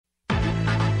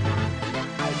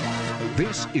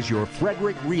This is your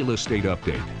Frederick Real Estate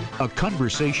Update, a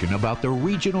conversation about the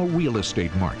regional real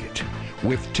estate market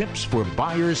with tips for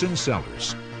buyers and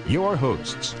sellers. Your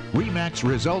hosts, RE/MAX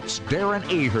Results Darren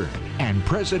Ahern and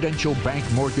Presidential Bank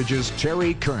Mortgages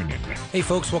Terry Kernan. Hey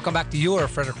folks, welcome back to your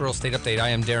Frederick Real Estate Update. I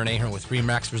am Darren Ahern with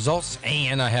RE/MAX Results,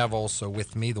 and I have also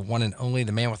with me the one and only,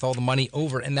 the man with all the money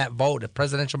over in that vault at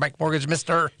Presidential Bank Mortgage,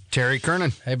 Mr. Terry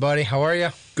Kernan. Hey buddy, how are you?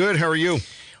 Good, how are you?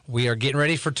 We are getting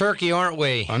ready for turkey, aren't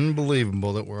we?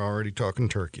 Unbelievable that we're already talking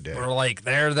Turkey Day. We're like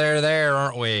there,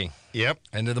 aren't we? Yep.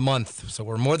 End of the month. So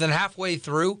we're more than halfway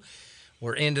through.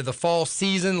 We're into the fall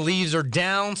season. Leaves are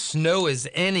down. Snow is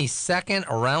any second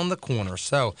around the corner.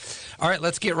 So, all right,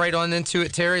 let's get right on into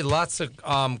it, Terry. Lots of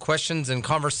questions and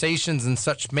conversations and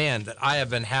such, man, that I have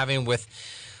been having with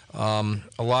a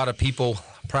lot of people.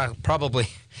 Probably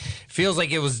feels like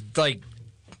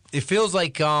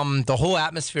the whole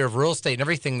atmosphere of real estate and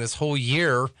everything this whole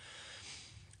year,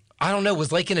 I don't know,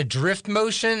 was like in a drift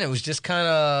motion. It was just kind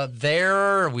of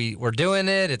there. We're doing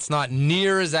it. It's not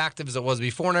near as active as it was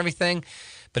before and everything.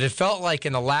 But it felt like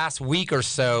in the last week or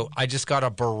so, I just got a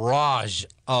barrage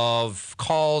of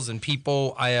calls and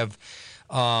people. I have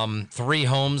 3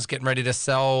 homes getting ready to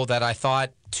sell that I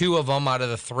thought 2 of them out of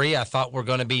the 3 I thought were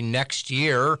going to be next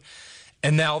year.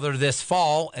 And now they're this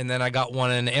fall. And then I got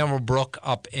one in Emerald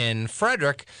up in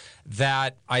Frederick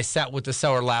that I sat with the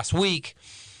seller last week.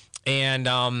 And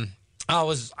I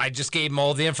just gave him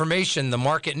all the information, the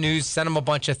market news, sent him a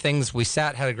bunch of things. We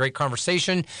sat, had a great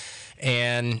conversation,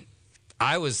 and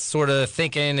I was sort of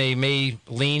thinking they may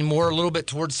lean more a little bit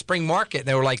towards spring market.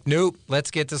 They were like, nope,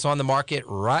 let's get this on the market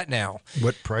right now.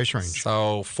 What price range?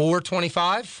 So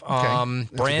 $425, okay.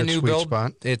 Brand new build.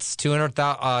 Spot. It's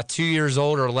 2 years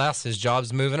old or less. His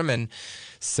job's moving him, and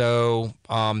so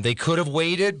they could have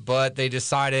waited, but they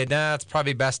decided, it's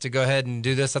probably best to go ahead and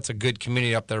do this. That's a good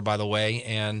community up there, by the way,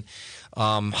 and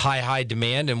high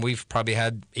demand. And we've probably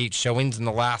had 8 showings in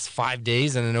the last 5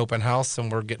 days in an open house,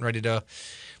 and we're getting ready to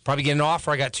probably get an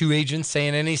offer. I got 2 agents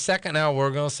saying any second now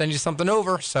we're going to send you something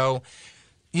over. So,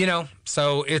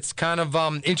 so it's kind of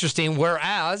interesting.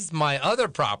 Whereas my other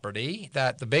property,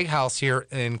 the big house here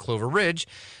in Clover Ridge,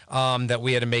 that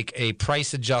we had to make a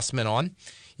price adjustment on.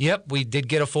 Yep, we did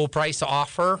get a full price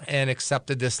offer and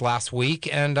accepted this last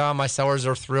week, and my sellers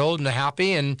are thrilled and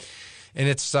happy, and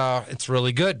it's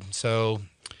really good. So,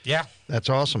 yeah, that's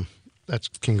awesome. That's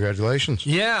congratulations.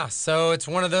 Yeah, so it's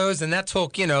one of those, and that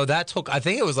took I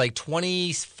think it was like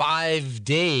 25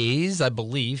 days, I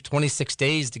believe, 26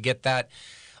 days to get that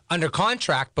under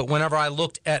contract. But whenever I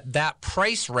looked at that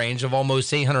price range of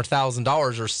almost $800,000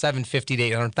 or $750,000 to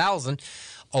 $800,000.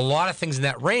 A lot of things in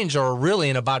that range are really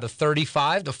in about a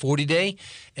 35 to 40 day.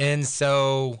 And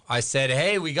so I said,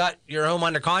 hey, we got your home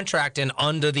under contract and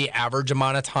under the average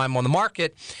amount of time on the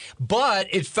market. But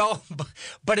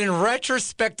but in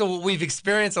retrospect to what we've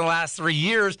experienced in the last 3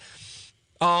 years,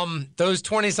 those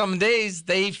 20-something days,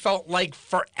 they felt like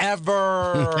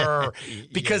forever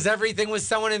because everything was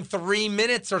selling in 3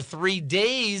 minutes or 3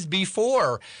 days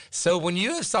before. So when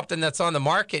you have something that's on the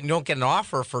market and you don't get an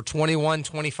offer for 21,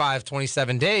 25,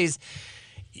 27 days,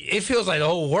 it feels like the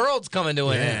whole world's coming to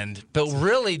an end. But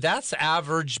really, that's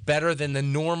average, better than the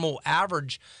normal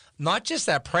average. Not just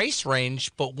that price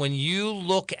range, but when you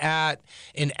look at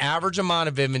an average amount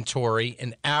of inventory,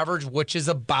 an average which is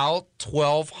about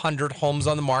 1,200 homes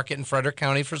on the market in Frederick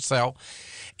County for sale,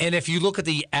 and if you look at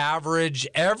the average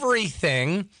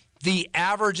everything, the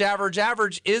average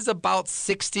is about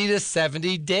 60 to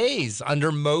 70 days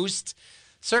under most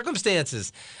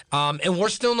circumstances. And we're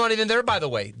still not even there, by the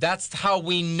way. That's how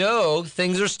we know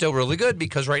things are still really good,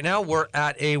 because right now we're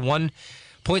at a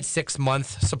 1.6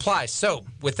 month supply. So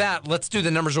with that, let's do the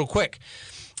numbers real quick,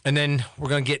 and then we're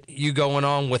going to get you going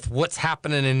on with what's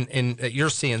happening in that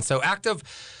you're seeing. So active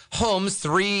homes,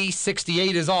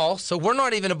 368 is all. So we're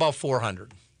not even above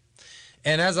 400.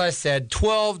 And as I said,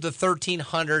 12 to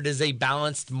 1,300 is a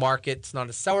balanced market. It's not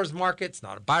a seller's market. It's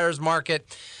not a buyer's market.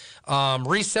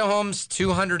 Resale homes,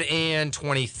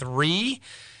 223.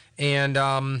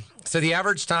 And so the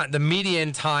average time, the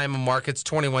median time on market's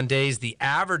 21 days. The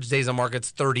average days on market's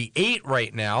 38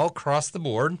 right now across the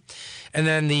board. And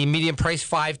then the median price,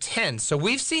 510. So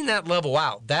we've seen that level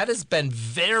out. That has been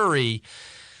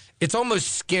it's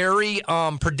almost scary,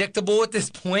 predictable at this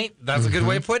point. That's a good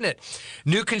way of putting it.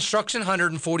 New construction,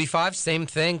 145. Same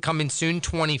thing. Coming soon,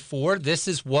 24. This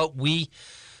is what we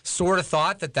sort of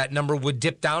thought, that number would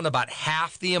dip down about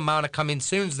half the amount of coming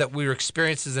soons that we were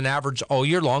experiencing as an average all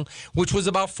year long, which was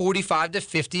about 45 to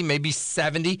 50, maybe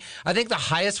 70. I think the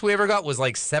highest we ever got was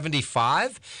like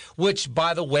 75, which,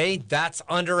 by the way, that's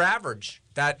under average.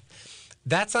 That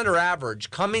That's under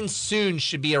average. Coming soon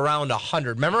should be around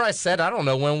 100. Remember I said, I don't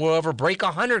know when we'll ever break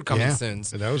 100 coming soon.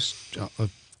 That was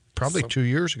probably 2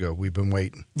 years ago. We've been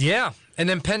waiting. Yeah. And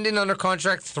then pending under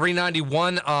contract,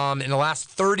 391 in the last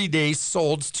 30 days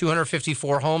sold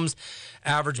 254 homes.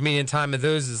 Average median time of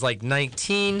those is like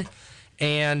 19.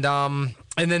 And then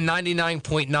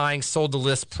 99.9 sold to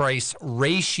list price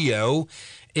ratio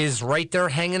is right there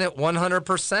hanging at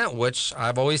 100%, which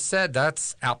I've always said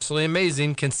that's absolutely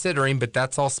amazing considering, but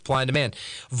that's all supply and demand.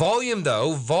 Volume,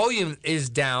 though, is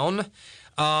down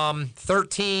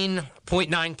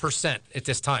 13.9% at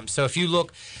this time. So if you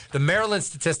look, the Maryland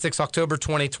statistics, October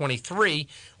 2023,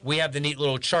 we have the neat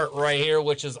little chart right here,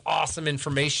 which is awesome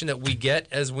information that we get,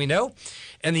 as we know.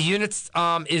 And the units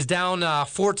is down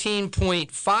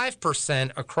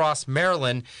 14.5% across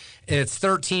Maryland, and it's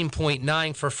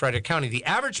 13.9% for Frederick County. The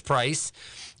average price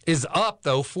is up,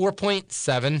 though,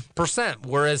 4.7%,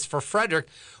 whereas for Frederick,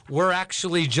 we're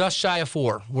actually just shy of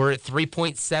 4. We're at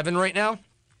 3.7 right now.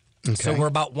 Okay. So we're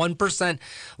about 1%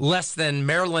 less than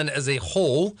Maryland as a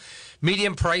whole.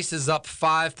 Median price is up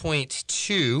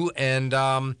 5.2, and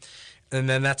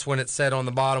then that's when it said on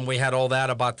the bottom we had all that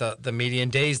about the median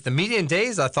days. The median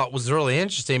days I thought was really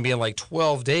interesting, being like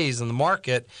 12 days in the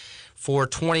market for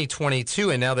 2022,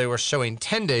 and now they were showing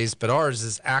 10 days, but ours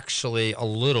is actually a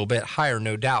little bit higher,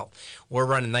 no doubt. We're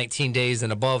running 19 days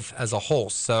and above as a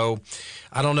whole. So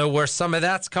I don't know where some of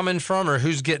that's coming from or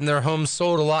who's getting their homes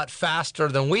sold a lot faster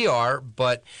than we are,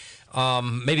 but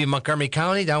maybe Montgomery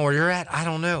County, down where you're at, I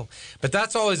don't know. But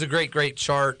that's always a great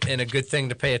chart and a good thing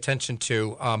to pay attention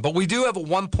to. But we do have a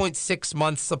 1.6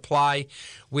 month supply.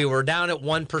 We were down at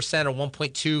 1% or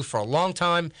 1.2 for a long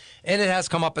time, and it has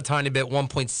come up a tiny bit,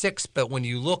 1.6. But when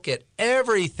you look at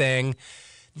everything,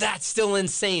 that's still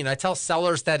insane. I tell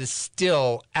sellers that is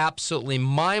still absolutely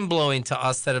mind-blowing to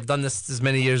us that have done this as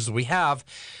many years as we have.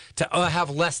 To have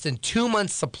less than 2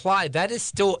 months supply, that is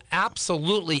still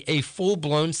absolutely a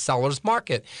full-blown seller's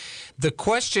market. The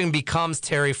question becomes,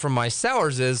 Terry, from my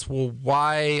sellers is, well,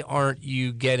 why aren't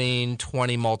you getting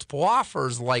 20 multiple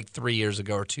offers like 3 years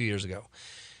ago or 2 years ago?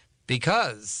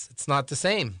 Because it's not the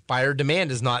same. Buyer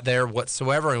demand is not there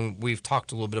whatsoever, and we've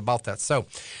talked a little bit about that. So,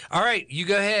 all right, you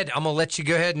go ahead. I'm going to let you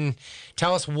go ahead and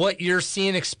tell us what you're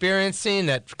seeing, experiencing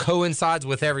that coincides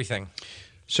with everything.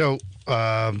 So,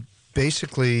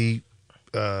 basically,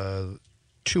 2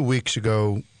 weeks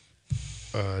ago,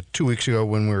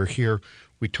 when we were here,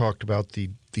 we talked about the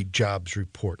jobs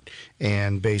report,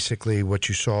 and basically what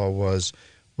you saw was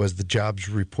the jobs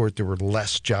report. There were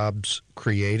less jobs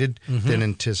created than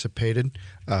anticipated.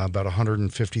 About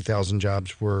 150,000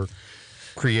 jobs were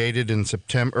created in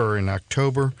September or in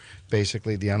October.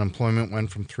 Basically, the unemployment went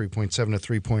from 3.7 to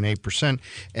 3.8%,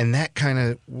 and that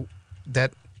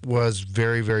was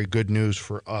very, very good news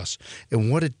for us.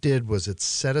 And what it did was it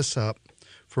set us up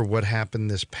for what happened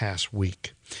this past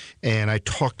week. And I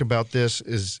talked about this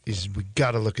is we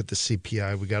got to look at the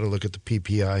CPI, we got to look at the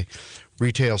PPI.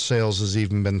 Retail sales has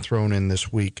even been thrown in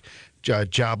this week.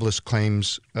 Jobless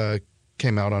claims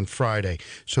came out on Friday.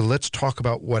 So let's talk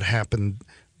about what happened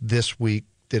this week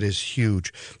that is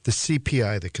huge. The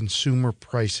CPI, the Consumer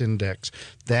Price Index,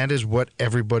 that is what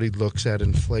everybody looks at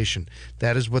inflation.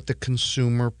 That is what the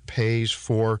consumer pays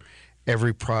for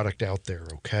every product out there,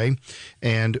 okay?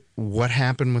 And what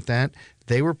happened with that?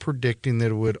 They were predicting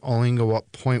that it would only go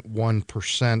up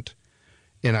 0.1%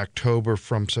 in October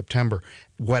from September.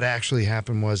 What actually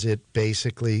happened was it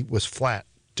basically was flat,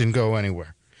 didn't go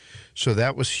anywhere. So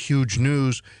that was huge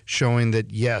news, showing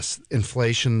that, yes,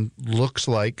 inflation looks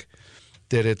like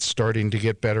that it's starting to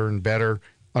get better and better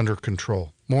under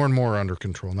control. More and more under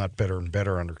control, not better and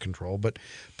better under control, but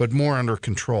more under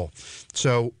control.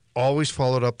 So always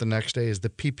followed up the next day is the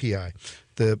PPI,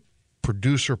 the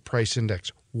Producer Price Index.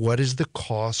 What is the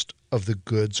cost of the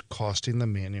goods costing the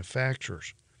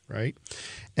manufacturers, right?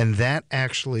 And that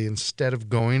actually, instead of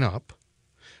going up,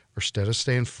 or instead of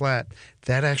staying flat,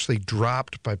 that actually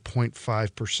dropped by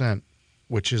 0.5%,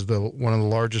 which is one of the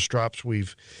largest drops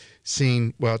we've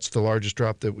seen. Well, it's the largest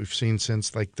drop that we've seen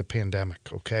since like the pandemic,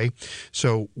 okay?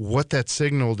 So what that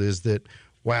signaled is that,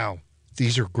 wow,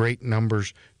 these are great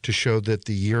numbers to show that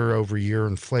the year-over-year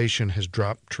inflation has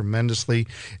dropped tremendously.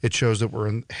 It shows that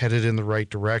we're headed in the right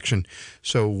direction.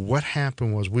 So what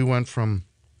happened was we went from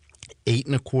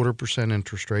 8.25%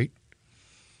 interest rate.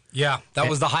 Yeah, that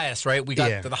was the highest, right? We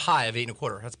got to the high of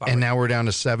 8.25. That's about right. And now we're down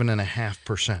to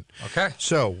 7.5%. Okay.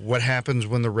 So what happens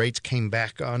when the rates came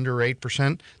back under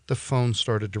 8%? The phone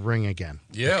started to ring again.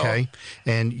 Yeah. Okay.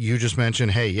 And you just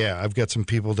mentioned, hey, yeah, I've got some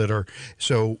people that are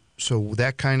so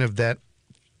that kind of that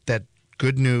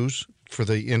good news for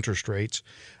the interest rates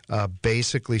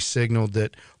basically signaled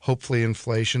that hopefully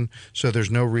inflation, so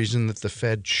there's no reason that the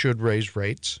Fed should raise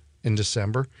rates in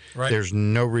December. Right. There's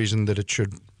no reason that it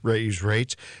should raise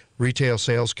rates. Retail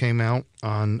sales came out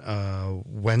on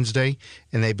Wednesday,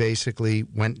 and they basically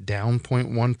went down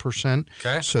 0.1%.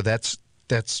 Okay. So that's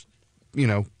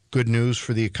good news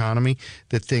for the economy,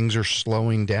 that things are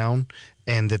slowing down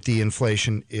and that the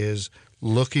inflation is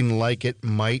looking like it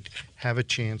might have a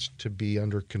chance to be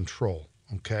under control.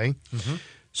 Okay? Mm-hmm.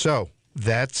 So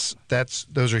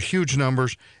those are huge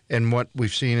numbers, and what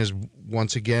we've seen is,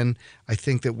 once again, I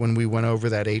think that when we went over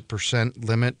that 8%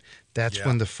 limit, that's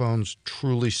when the phones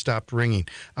truly stopped ringing.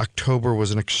 October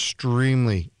was an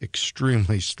extremely,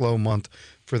 extremely slow month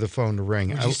for the phone to ring.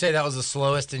 Would you say that was the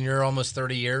slowest in your almost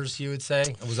 30 years, you would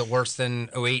say? Was it worse than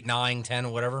 08, 9, 10,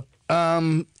 or whatever?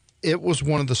 It was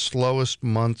one of the slowest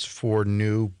months for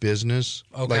new business,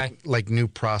 like new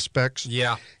prospects.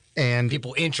 Yeah. And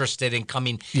people interested in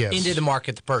coming into the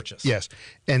market to purchase. Yes.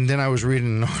 And then I was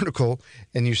reading an article,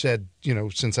 and you said,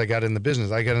 since I got in the business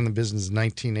in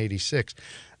 1986.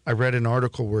 I read an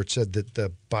article where it said that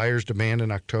the buyer's demand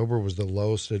in October was the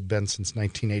lowest it had been since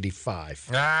 1985.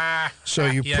 So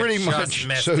you pretty much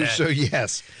so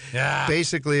yes. Yeah.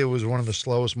 Basically, it was one of the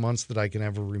slowest months that I can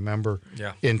ever remember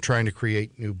in trying to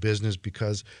create new business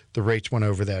because the rates went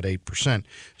over that 8%.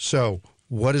 So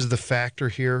what is the factor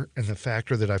here? And the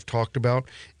factor that I've talked about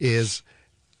is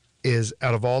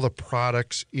out of all the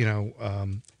products,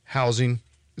 housing,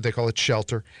 they call it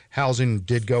shelter. Housing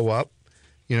did go up.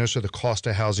 So the cost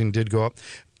of housing did go up.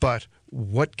 But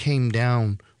what came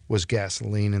down was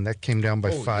gasoline, and that came down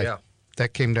by 5%. Yeah.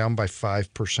 That came down by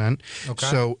 5%. Okay.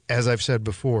 So as I've said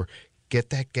before, get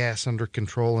that gas under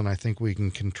control, and I think we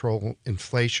can control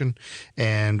inflation.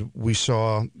 And we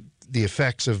saw the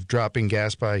effects of dropping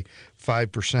gas by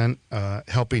 5%,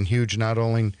 helping huge not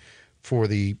only for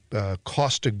the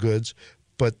cost of goods,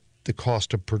 but the cost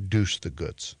to produce the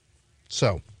goods.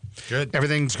 So good.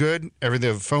 Everything's good.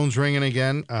 The phone's ringing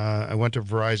again. I went to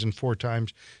Verizon 4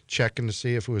 times checking to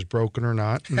see if it was broken or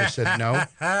not, and they said no.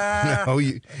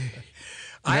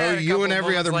 You and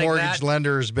every other mortgage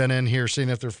lender has been in here seeing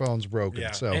if their phone's broken.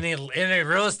 Yeah. So any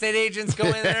real estate agents go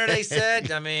in there? They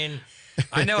said. I mean,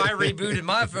 I know I rebooted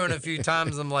my phone a few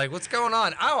times. I'm like, what's going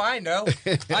on? Oh, I know.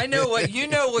 I know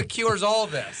what cures all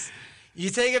this. You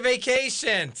take a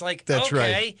vacation. It's like, That's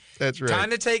okay, right. That's right. Time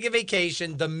to take a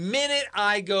vacation. The minute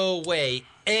I go away,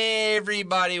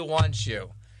 everybody wants you.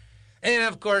 And,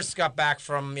 of course, got back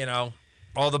from,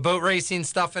 all the boat racing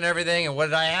stuff and everything. And what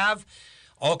did I have?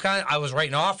 I was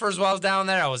writing offers while I was down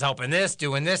there. I was helping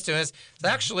doing this. It's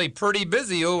actually pretty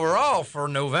busy overall for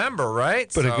November,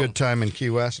 right? But a good time in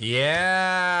Key West.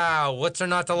 Yeah. What's there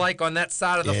not to like on that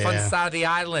side of the fun side of the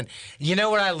island? You know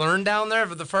what I learned down there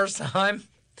for the first time?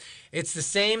 It's the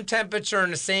same temperature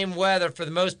and the same weather for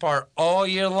the most part all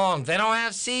year long. They don't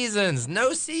have seasons,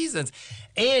 no seasons.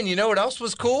 And you know what else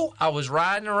was cool? I was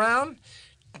riding around,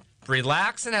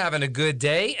 relaxing, having a good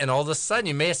day, and all of a sudden,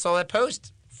 you may have saw that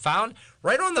post, found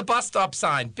right on the bus stop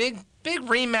sign, big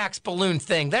Remax balloon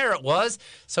thing. There it was.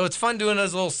 So it's fun doing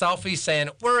those little selfies saying,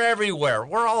 we're everywhere.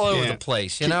 We're all over the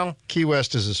place, Key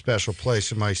West is a special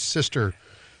place, and my sister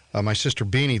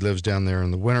Beanie lives down there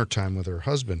in the wintertime with her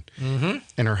husband. Mm-hmm.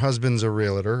 And her husband's a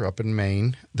realtor up in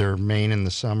Maine. They're in Maine in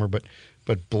the summer, but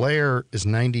Blair is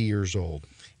 90 years old.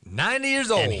 90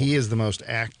 years old. And he is the most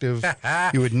active.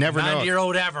 You would never know.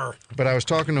 90-year-old ever. But I was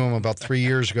talking to him about 3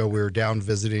 years ago. We were down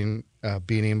visiting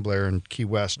Beanie and Blair in Key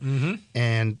West. Mm-hmm.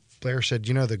 And Blair said,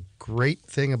 the great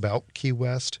thing about Key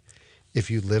West,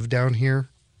 if you live down here,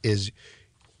 is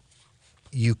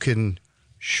you can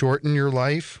shorten your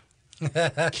life.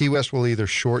 Key West will either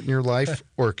shorten your life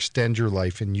or extend your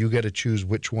life, and you got to choose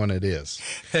which one it is.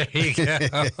 There you go.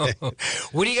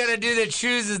 What do you got to do that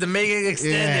chooses to make it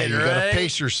extended, you right? got to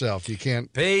pace yourself. You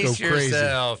can't pace go crazy.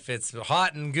 yourself. It's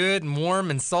hot and good and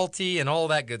warm and salty and all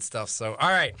that good stuff. So,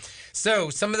 all right. So,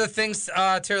 some of the things,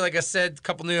 Terry, like I said, a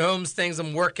couple new homes things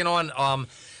I'm working on.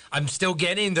 I'm still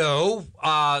getting, though,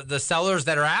 the sellers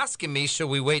that are asking me, should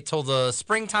we wait till the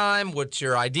springtime? What's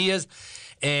your ideas?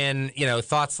 And,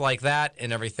 thoughts like that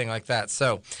and everything like that.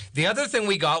 So the other thing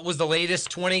we got was the latest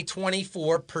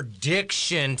 2024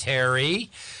 prediction,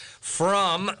 Terry,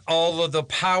 from all of the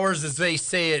powers as they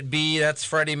say it be. That's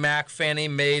Freddie Mac, Fannie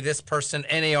Mae, this person,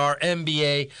 NAR,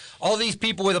 MBA, all these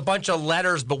people with a bunch of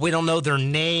letters, but we don't know their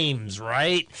names,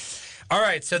 right? All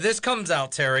right, so this comes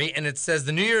out, Terry, and it says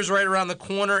the new year's right around the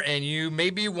corner, and you may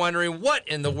be wondering what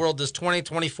in the world does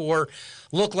 2024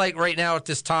 look like right now at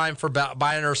this time for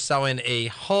buying or selling a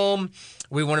home.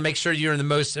 We want to make sure you're in the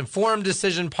most informed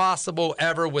decision possible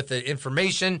ever with the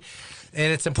information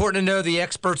And it's important to know the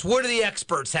experts. What do the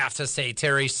experts have to say,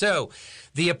 Terry? So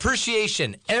the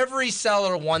appreciation, every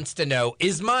seller wants to know,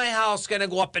 is my house going to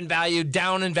go up in value,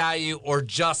 down in value, or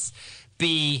just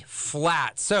be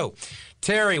flat? So,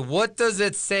 Terry, what does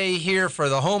it say here for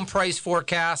the home price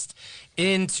forecast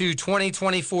into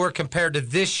 2024 compared to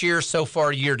this year so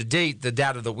far, year to date, the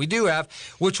data that we do have,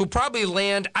 which will probably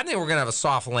land, I think we're going to have a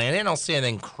soft landing. I don't see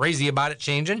anything crazy about it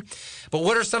changing. But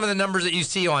what are some of the numbers that you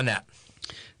see on that?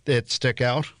 That stick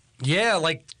out? Yeah,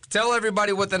 like tell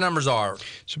everybody what the numbers are.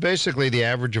 So basically, the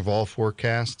average of all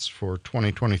forecasts for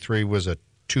 2023 was a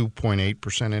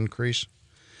 2.8% increase.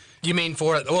 You mean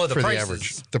for the prices? The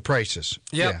average. The prices.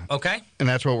 Yep. Yeah. Okay. And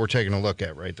that's what we're taking a look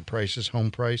at, right? The prices, home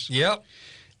price. Yep.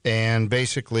 And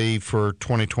basically for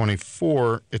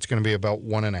 2024, it's going to be about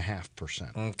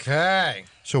 1.5%. Okay.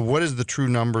 So what is the true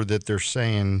number that they're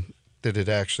saying that it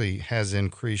actually has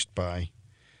increased by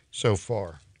so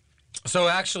far? So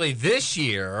actually this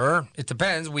year, it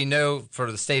depends. We know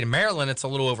for the state of Maryland, it's a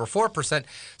little over 4%.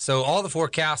 So all the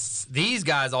forecasts, these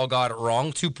guys all got it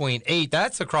wrong, 2.8.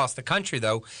 That's across the country,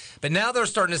 though. But now they're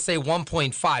starting to say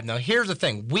 1.5. Now, here's the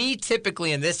thing. We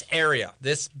typically in this area,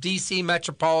 this D.C.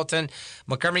 metropolitan,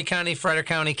 Montgomery County, Frederick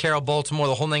County, Carroll, Baltimore,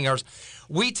 the whole 9 yards,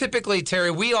 we typically, Terry,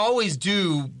 we always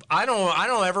do, I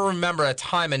don't ever remember a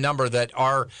time and number that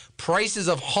our prices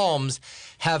of homes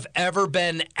have ever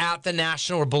been at the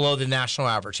national or below the national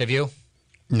average. Have you?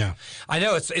 No. I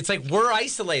know. It's like we're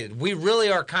isolated. We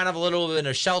really are kind of a little in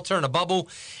a shelter, in a bubble.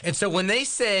 And so when they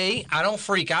say, I don't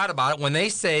freak out about it, when they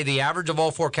say the average of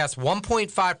all forecasts,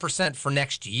 1.5% for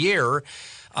next year,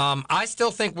 I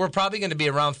still think we're probably going to be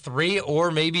around 3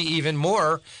 or maybe even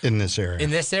more in this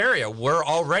area. We're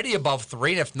already above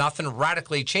 3, and if nothing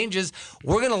radically changes,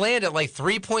 we're going to land at like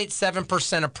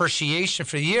 3.7% appreciation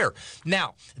for the year.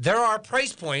 Now, there are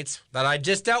price points that I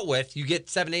just dealt with. You get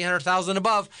 700,000-800,000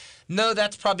 above. No,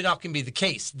 that's probably not going to be the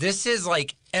case. This is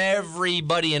like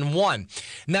everybody in one.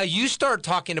 Now, you start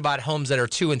talking about homes that are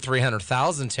 200,000 and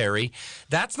 300,000, Terry.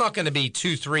 That's not going to be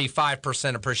 2, 3,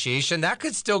 5% appreciation. That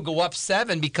could still go up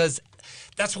 7 because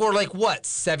that's where, like, what,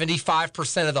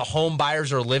 75% of the home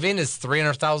buyers are living is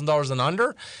 $300,000 and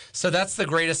under. So that's the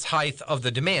greatest height of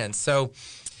the demand. So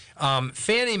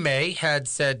Fannie Mae had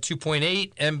said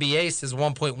 2.8, MBA says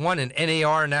 1.1, and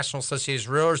NAR, National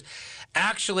Association of Realtors,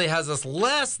 actually has us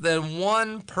less than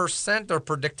 1% they're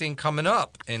predicting coming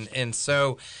up. And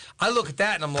so I look at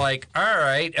that and I'm like, all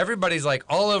right, everybody's like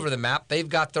all over the map. They've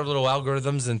got their little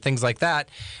algorithms and things like that.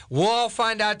 We'll all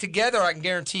find out together. I can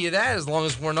guarantee you that, as long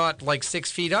as we're not like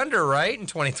 6 feet under, right, in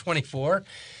 2024.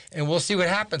 And we'll see what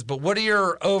happens. But what are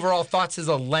your overall thoughts as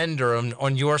a lender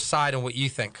on your side and what you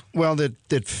think? Well,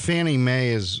 that Fannie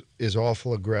Mae is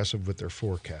awful aggressive with their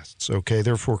forecasts. Okay,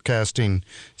 they're forecasting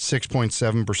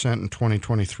 6.7% in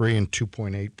 2023 and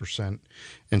 2.8%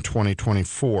 in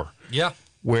 2024. Yeah.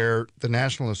 Where the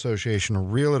National Association of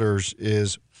Realtors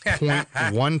is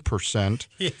 0.1%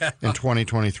 in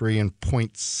 2023 and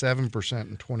 0.7%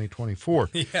 in 2024.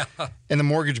 Yeah. And the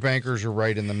mortgage bankers are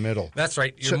right in the middle. That's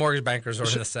right. Your mortgage bankers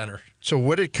are in the center. So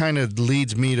what it kind of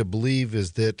leads me to believe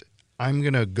is that I'm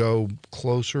going to go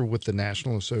closer with the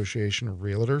National Association of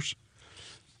Realtors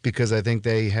because I think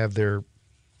they have their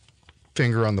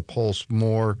finger on the pulse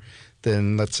more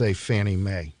than, let's say, Fannie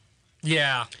Mae.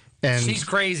 Yeah. And she's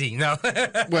crazy. No.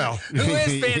 Well, who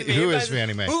is Fannie Mae? Who is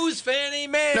Fannie Mae? Who's Fannie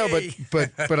Mae? No,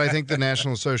 but I think the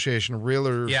National Association of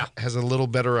Realtors has a little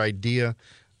better idea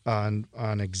on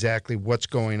exactly what's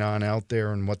going on out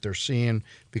there and what they're seeing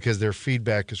because their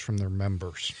feedback is from their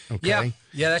members. Okay.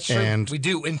 Yeah, that's true. And we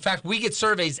do. In fact, we get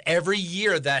surveys every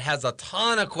year that has a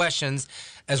ton of questions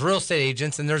as real estate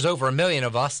agents, and there's over 1 million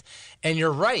of us. And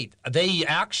you're right. They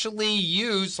actually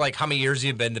use like how many years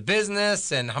you've been in the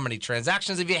business and how many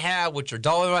transactions have you had, what's your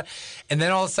dollar, and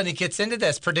then all of a sudden it gets into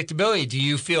this predictability. Do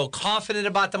you feel confident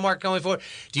about the market going forward?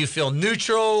 Do you feel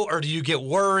neutral or do you get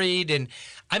worried? And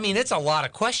I mean, it's a lot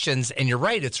of questions, and you're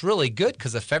right. It's really good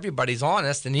because if everybody's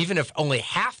honest, and even if only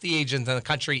half the agents in the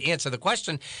country answer the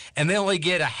question, and they only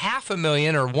get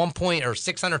 500,000 or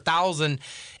 600,000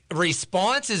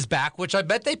 responses back, which I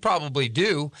bet they probably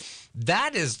do,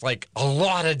 that is like a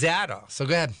lot of data. So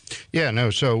go ahead. Yeah, no.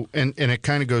 So and it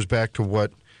kind of goes back to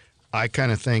what I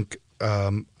kind of think.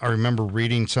 I remember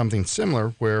reading something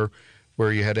similar where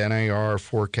you had NAR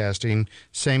forecasting,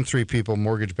 same 3 people,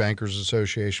 Mortgage Bankers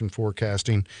Association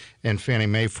forecasting, and Fannie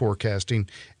Mae forecasting,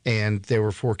 and they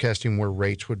were forecasting where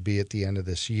rates would be at the end of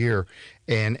this year.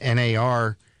 And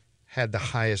NAR had the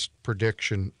highest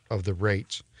prediction of the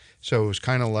rates. So it was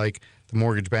kind of like the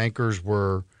mortgage bankers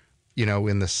were,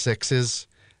 in the 6s.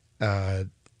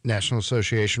 National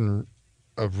Association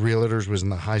of realtors was in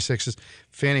the high sixes.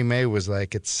 Fannie Mae was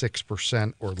like at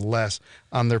 6% or less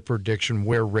on their prediction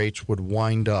where rates would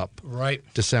wind up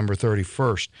December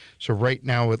 31st. So right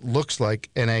now it looks like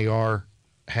NAR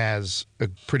has a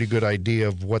pretty good idea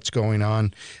of what's going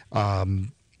on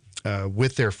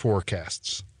with their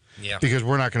forecasts. Yeah. Because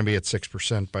we're not going to be at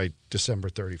 6% by December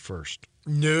 31st.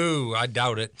 No, I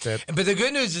doubt it. But the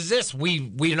good news is this: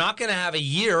 we're not going to have a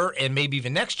year, and maybe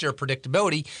even next year,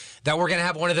 predictability that we're going to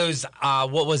have one of those.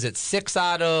 What was it? 6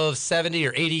 out of 70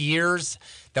 or 80 years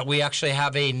that we actually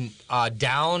have a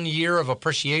down year of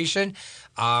appreciation.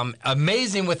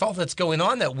 Amazing with all that's going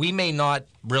on that we may not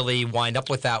really wind up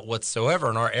with that whatsoever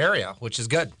in our area, which is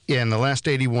good. Yeah, in the last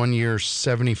 81 years,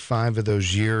 75 of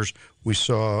those years we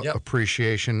saw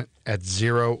appreciation at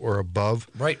 0 or above.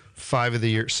 Right. 6 of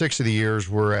the years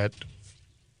were at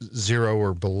 0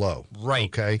 or below. Right.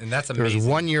 Okay. And that's amazing. There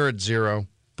was 1 year at 0,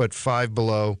 but 5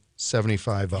 below,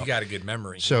 75 up. You got a good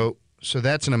memory. So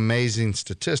that's an amazing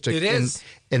statistic. It is.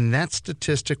 And that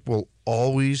statistic will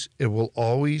always,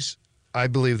 I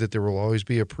believe that there will always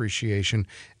be appreciation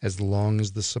as long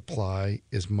as the supply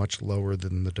is much lower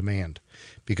than the demand.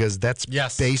 Because that's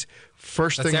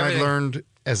first That's thing everything. I learned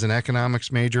as an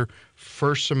economics major,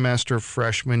 first semester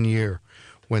freshman year.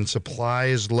 When supply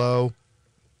is low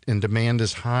and demand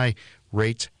is high,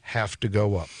 rates have to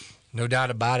go up. No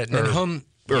doubt about it. And then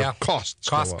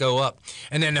costs go up.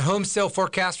 And then the home sale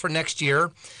forecast for next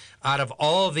year, out of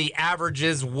all of the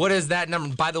averages, what is that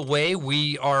number? By the way,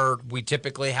 we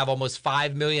typically have almost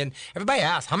 5 million. Everybody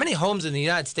asks, how many homes in the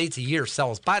United States a year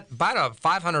sells? About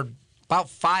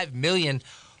 5 million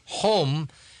home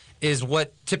is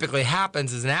what typically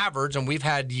happens as an average, and we've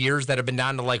had years that have been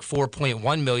down to like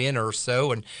 4.1 million or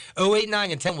so, and 08, 9,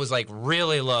 and 10 was like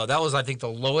really low. That was, I think, the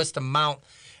lowest amount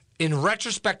in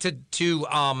retrospect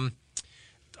to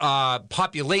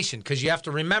population, because you have to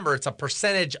remember it's a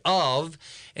percentage of,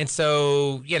 and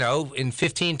so, in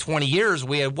 15, 20 years,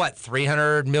 we had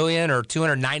 300 million or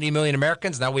 290 million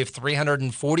Americans. Now we have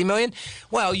 340 million.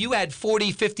 Well, you had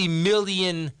 40, 50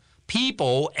 million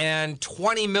people and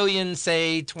 20 million,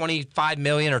 say 25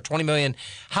 million or 20 million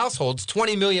households,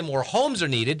 20 million more homes are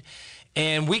needed.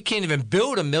 And we can't even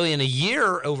build 1 million a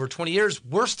year over 20 years.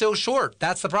 We're still short.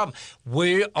 That's the problem.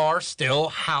 We are still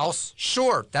house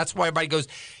short. That's why everybody goes,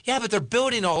 yeah, but they're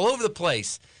building all over the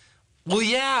place. Well,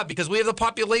 yeah, because we have the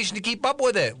population to keep up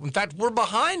with it. In fact, we're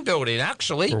behind building,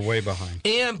 actually. We're way behind.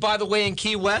 And by the way, in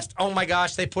Key West, oh my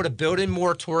gosh, they put a building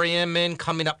moratorium in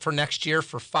coming up for next year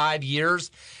for 5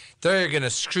 years. They're going to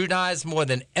scrutinize more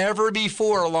than ever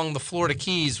before along the Florida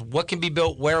Keys what can be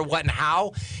built, where, what, and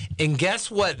how. And guess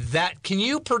what? Can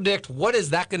you predict what is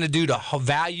that going to do to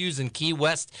values in Key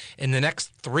West in the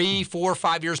next 3, 4,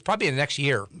 5 years? Probably in the next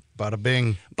year. Bada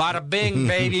bing. Bada bing,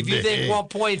 baby. If you think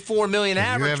 1.4 million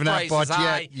average price is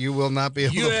high, yet, you will not be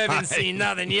able to buy. You haven't seen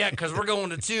nothing yet, because we're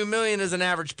going to 2 million as an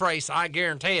average price. I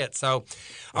guarantee it. So,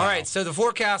 all right. So the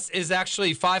forecast is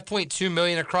actually 5.2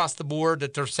 million across the board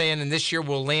that they're saying, and this year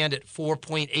we'll land at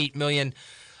 4.8 million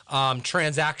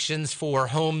transactions for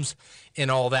homes and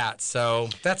all that. So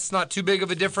that's not too big of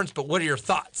a difference, but what are your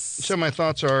thoughts? So my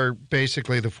thoughts are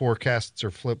basically the forecasts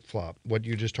are flip-flop. What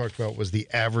you just talked about was the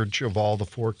average of all the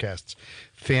forecasts.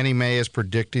 Fannie Mae is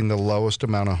predicting the lowest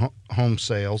amount of home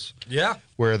sales. Yeah.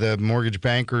 Where the mortgage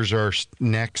bankers are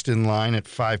next in line at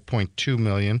 5.2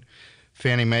 million.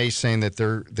 Fannie Mae saying that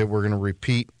we're going to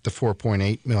repeat the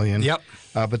 4.8 million. Yep.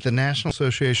 But the National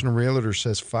Association of Realtors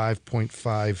says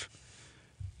 5.5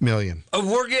 million.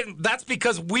 That's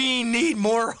because we need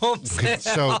more home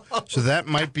sales. So that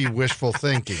might be wishful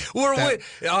thinking.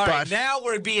 Now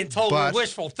we're being told we're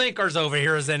wishful thinkers over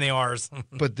here as NARs.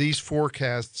 But these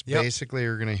forecasts basically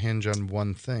are going to hinge on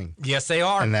one thing. Yes, they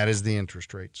are. And that is the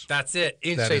interest rates. That's it.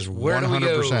 That is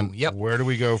 100%. Yep. Where do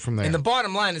we go from there? And the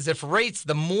bottom line is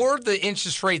the more the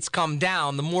interest rates come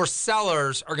down, the more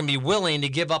sellers are going to be willing to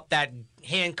give up that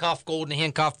golden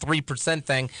handcuff 3%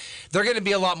 thing. They're going to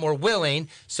be a lot more willing.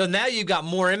 So now you've got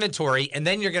more inventory, and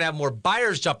then you're going to have more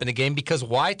buyers jump in the game, because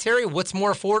why, Terry? What's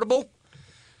more affordable?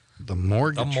 The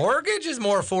mortgage. The mortgage is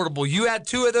more affordable. You add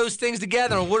two of those things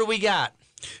together, and what do we got?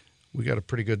 We got a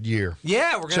pretty good year.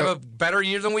 Yeah, we're going to have a better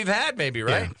year than we've had, maybe,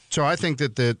 right? Yeah. So I think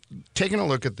that taking a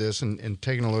look at this and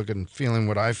taking a look and feeling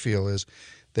what I feel is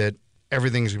that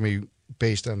everything's going to be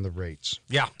based on the rates.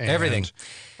 Yeah, and everything.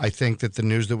 I think that the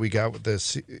news that we got with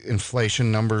the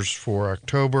inflation numbers for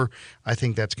October, I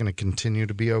think that's going to continue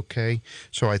to be okay.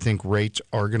 So I think rates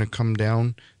are going to come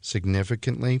down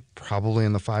significantly, probably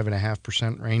in the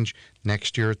 5.5% range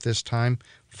next year at this time.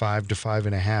 5 to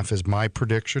 5.5 is my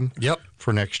prediction. Yep.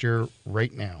 For next year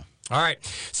right now. All right,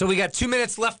 so we got 2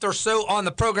 minutes left or so on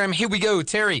the program. Here we go,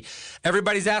 Terry.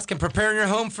 Everybody's asking, preparing your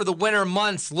home for the winter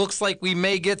months. Looks like we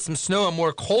may get some snow and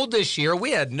more cold this year.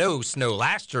 We had no snow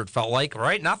last year, it felt like,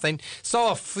 right? Nothing.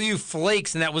 Saw a few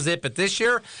flakes, and that was it. But this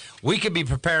year, we could be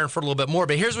preparing for a little bit more.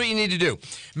 But here's what you need to do.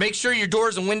 Make sure your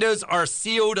doors and windows are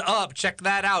sealed up. Check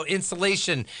that out.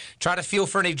 Insulation. Try to feel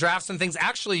for any drafts and things.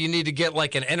 Actually, you need to get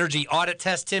like an energy audit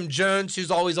test. Tim Jones,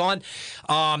 who's always on.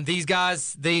 These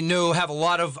guys, they have a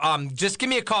lot of... just give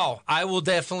me a call. I will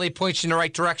definitely point you in the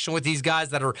right direction with these guys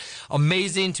that are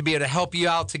amazing to be able to help you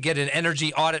out to get an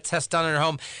energy audit test done in your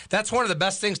home. That's one of the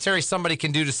best things, Terry, somebody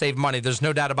can do to save money. There's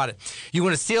no doubt about it. You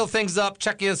want to seal things up,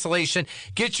 check the insulation,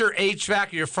 get your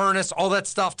HVAC, your furnace, all that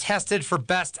stuff tested for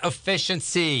best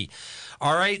efficiency.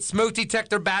 All right, smoke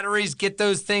detector batteries, get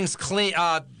those things clean.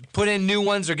 Put in new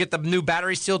ones or get the new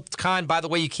battery sealed kind. By the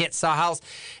way, you can't sell a house.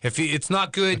 If it's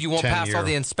not good, you won't pass all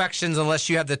the inspections unless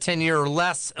you have the 10-year or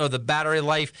less of the battery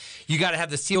life. You got to have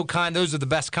the sealed kind. Those are the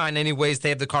best kind anyways. They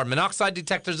have the carbon monoxide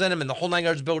detectors in them and the whole 9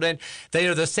 yards built in. They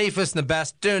are the safest and the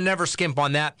best. Don't never skimp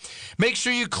on that. Make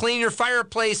sure you clean your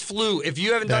fireplace flue. If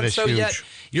you haven't done so yet,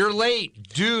 you're late.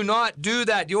 Do not do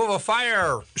that. You have a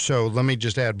fire. So let me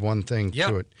just add one thing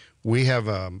to it. We had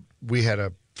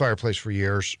a fireplace for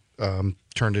years.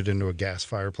 Turned it into a gas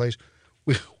fireplace.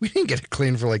 We didn't get it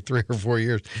cleaned for like 3 or 4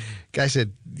 years. Guy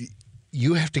said,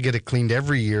 you have to get it cleaned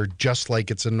every year just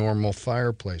like it's a normal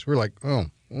fireplace. We're like, oh,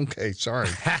 okay, sorry.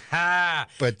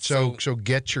 But so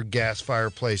get your gas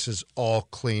fireplaces all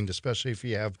cleaned, especially if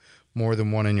you have more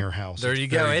than one in your house. There you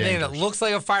go. Anything that looks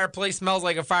like a fireplace, smells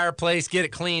like a fireplace, get it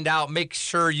cleaned out. Make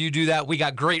sure you do that. We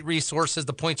got great resources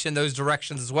to point you in those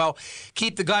directions as well.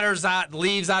 Keep the gutters out, the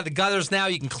leaves out of the gutters now.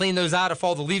 You can clean those out if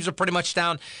all the leaves are pretty much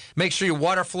down. Make sure your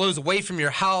water flows away from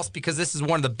your house because this is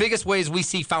one of the biggest ways we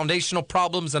see foundational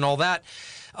problems and all that.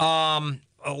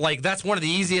 That's one of the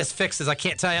easiest fixes. I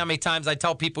can't tell you how many times I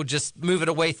tell people just move it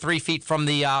away 3 feet from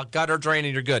the gutter drain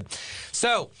and you're good.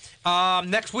 So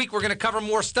next week we're going to cover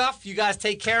more stuff. You guys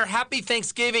take care. Happy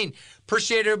Thanksgiving.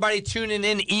 Appreciate everybody tuning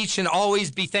in each and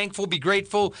always. Be thankful, be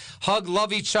grateful, hug,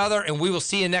 love each other, and we will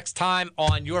see you next time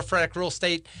on Your Frederick Real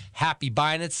Estate. Happy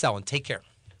buying and selling. Take care.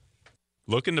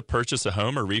 Looking to purchase a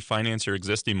home or refinance your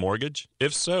existing mortgage?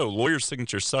 If so, Lawyer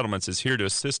Signature Settlements is here to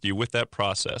assist you with that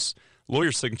process.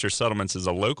 Lawyer Signature Settlements is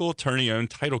a local attorney-owned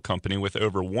title company with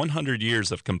over 100 years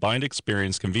of combined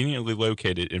experience conveniently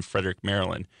located in Frederick,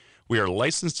 Maryland. We are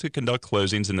licensed to conduct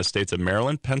closings in the states of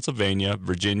Maryland, Pennsylvania,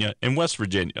 Virginia, and West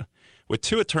Virginia. With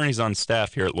 2 attorneys on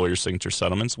staff here at Lawyer Signature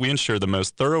Settlements, we ensure the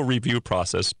most thorough review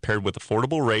process paired with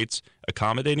affordable rates,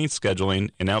 accommodating scheduling,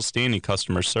 and outstanding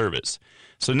customer service.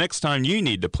 So next time you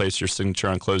need to place your signature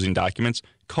on closing documents,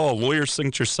 call Lawyer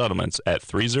Signature Settlements at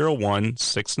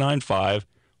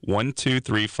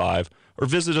 301-695-1235 or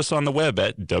visit us on the web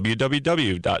at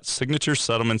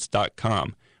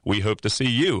www.signaturesettlements.com. We hope to see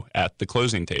you at the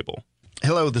closing table.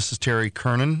 Hello, this is Terry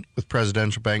Kernan with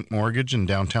Presidential Bank Mortgage in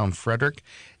downtown Frederick.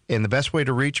 And the best way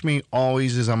to reach me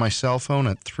always is on my cell phone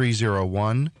at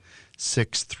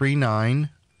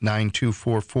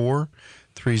 301-639-9244,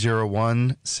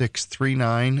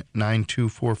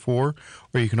 301-639-9244, or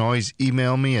you can always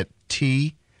email me at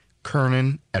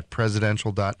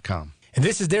tkernan@presidential.com. And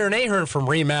this is Darren Ahern from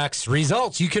RE/MAX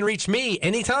Results. You can reach me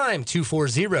anytime,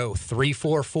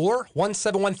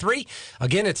 240-344-1713.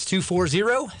 Again, it's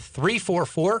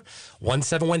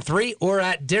 240-344-1713 or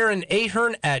at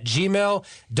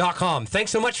darrenahern@gmail.com.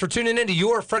 Thanks so much for tuning in to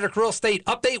Your Frederick Real Estate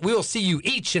Update. We will see you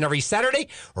each and every Saturday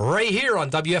right here on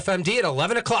WFMD at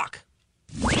 11 o'clock.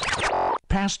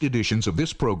 Past editions of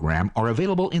this program are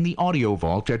available in the audio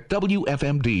vault at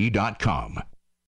WFMD.com.